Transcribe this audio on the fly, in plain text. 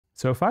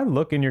So if I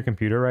look in your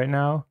computer right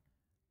now,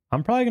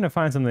 I'm probably going to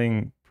find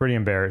something pretty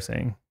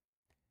embarrassing.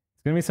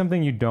 It's going to be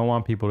something you don't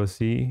want people to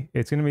see.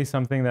 It's going to be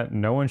something that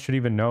no one should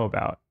even know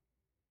about.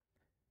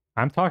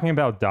 I'm talking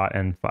about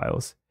 .env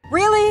files.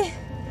 Really?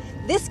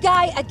 This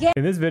guy again?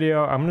 In this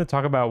video, I'm going to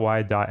talk about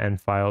why .env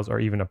files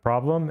are even a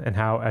problem and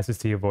how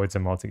SST avoids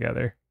them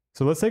altogether.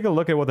 So let's take a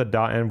look at what the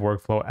 .env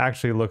workflow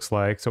actually looks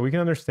like so we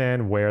can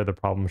understand where the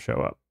problems show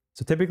up.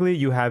 So typically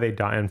you have a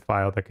 .env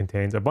file that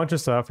contains a bunch of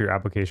stuff your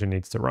application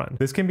needs to run.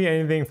 This can be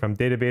anything from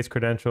database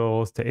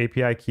credentials to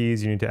API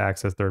keys you need to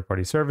access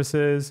third-party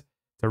services,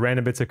 to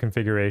random bits of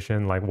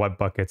configuration like what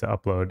bucket to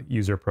upload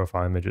user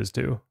profile images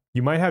to.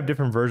 You might have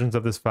different versions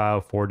of this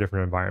file for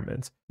different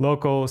environments: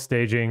 local,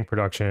 staging,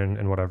 production,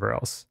 and whatever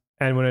else.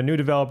 And when a new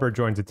developer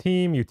joins a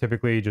team, you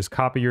typically just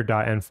copy your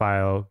 .env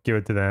file, give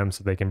it to them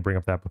so they can bring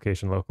up the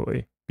application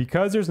locally.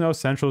 Because there's no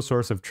central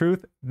source of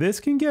truth, this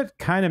can get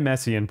kind of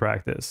messy in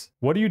practice.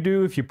 What do you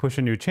do if you push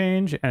a new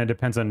change and it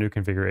depends on new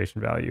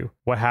configuration value?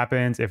 What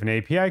happens if an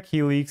API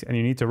key leaks and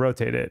you need to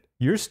rotate it?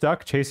 You're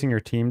stuck chasing your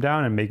team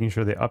down and making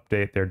sure they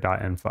update their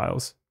 .env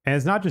files. And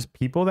it's not just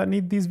people that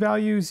need these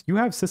values, you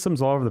have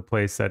systems all over the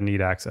place that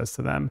need access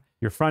to them.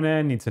 Your front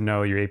end needs to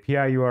know your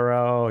API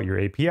URL, your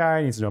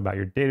API needs to know about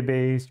your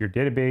database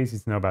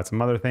needs to know about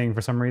some other thing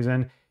for some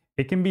reason.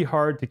 It can be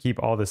hard to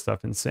keep all this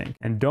stuff in sync.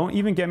 And don't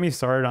even get me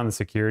started on the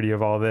security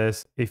of all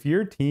this. If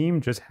your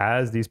team just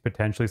has these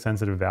potentially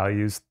sensitive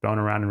values thrown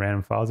around in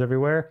random files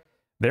everywhere,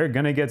 they're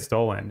gonna get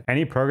stolen.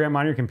 Any program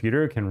on your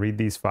computer can read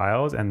these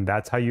files, and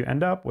that's how you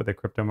end up with a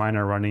crypto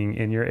miner running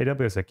in your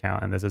AWS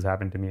account. And this has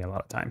happened to me a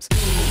lot of times.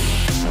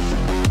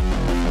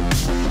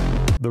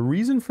 The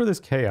reason for this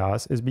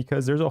chaos is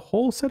because there's a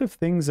whole set of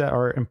things that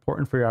are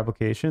important for your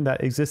application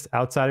that exist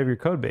outside of your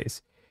code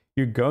base.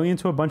 You're going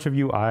into a bunch of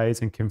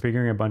UIs and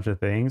configuring a bunch of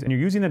things, and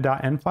you're using the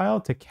 .env file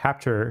to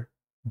capture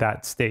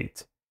that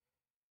state.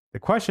 The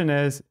question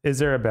is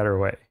there a better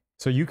way?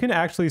 So you can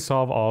actually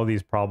solve all of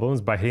these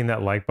problems by hitting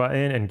that like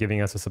button and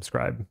giving us a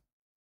subscribe.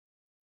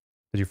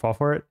 Did you fall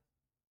for it?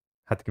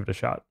 Had to give it a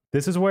shot.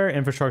 This is where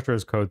infrastructure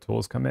as code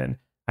tools come in.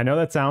 I know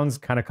that sounds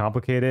kind of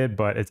complicated,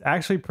 but it's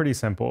actually pretty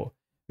simple.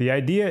 The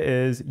idea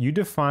is you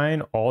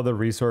define all the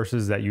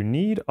resources that you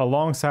need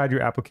alongside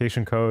your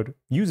application code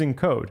using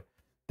code.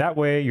 That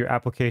way your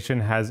application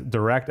has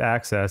direct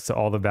access to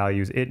all the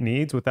values it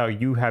needs without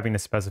you having to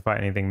specify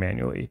anything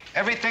manually.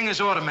 Everything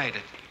is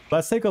automated.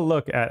 Let's take a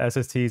look at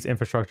SST's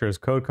infrastructure as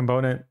code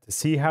component to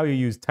see how you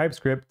use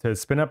TypeScript to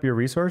spin up your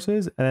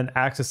resources and then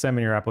access them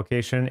in your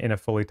application in a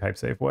fully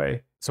type-safe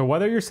way. So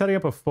whether you're setting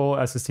up a full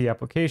SST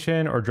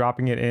application or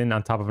dropping it in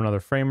on top of another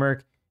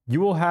framework, you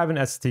will have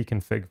an SST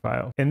config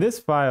file. In this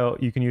file,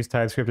 you can use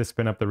TypeScript to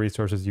spin up the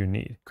resources you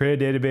need. Create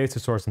a database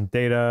to store some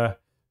data,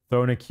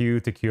 throw in a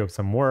queue to queue up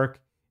some work.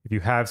 If you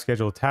have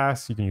scheduled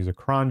tasks, you can use a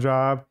cron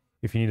job.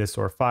 If you need to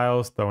store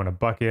files, throw in a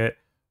bucket.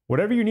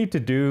 Whatever you need to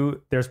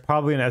do, there's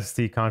probably an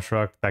SST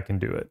construct that can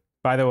do it.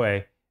 By the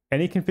way,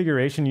 any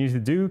configuration you need to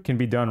do can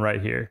be done right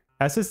here.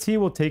 SST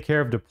will take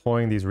care of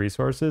deploying these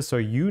resources, so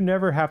you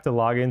never have to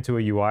log into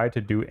a UI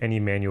to do any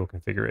manual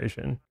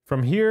configuration.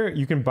 From here,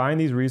 you can bind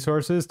these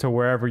resources to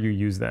wherever you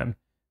use them.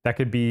 That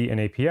could be an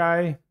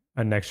API,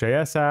 a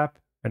Next.js app,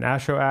 an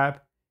Astro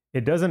app.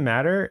 It doesn't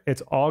matter.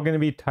 It's all going to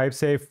be type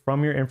safe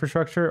from your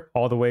infrastructure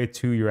all the way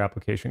to your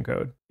application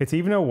code. It's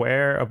even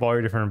aware of all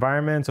your different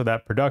environments so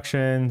that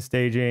production,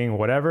 staging,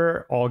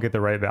 whatever, all get the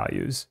right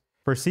values.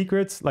 For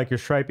secrets like your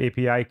Stripe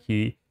API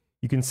key,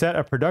 you can set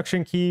a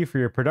production key for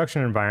your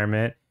production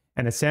environment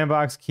and a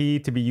sandbox key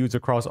to be used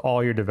across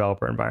all your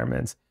developer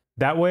environments.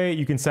 That way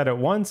you can set it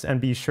once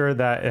and be sure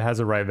that it has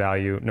the right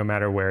value no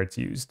matter where it's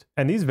used.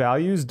 And these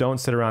values don't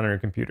sit around on your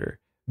computer.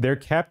 They're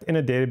kept in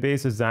a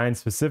database designed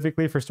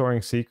specifically for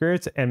storing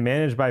secrets and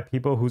managed by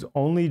people whose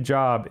only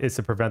job is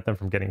to prevent them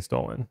from getting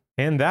stolen.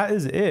 And that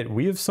is it.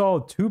 We have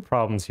solved two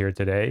problems here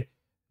today.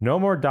 No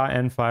more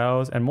 .env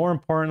files, and more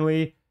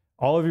importantly,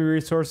 all of your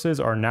resources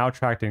are now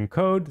tracked in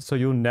code, so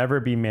you'll never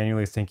be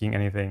manually syncing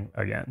anything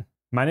again.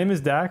 My name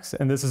is Dax,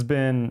 and this has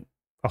been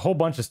a whole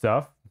bunch of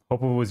stuff.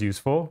 Hope it was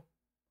useful.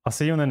 I'll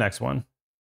see you in the next one.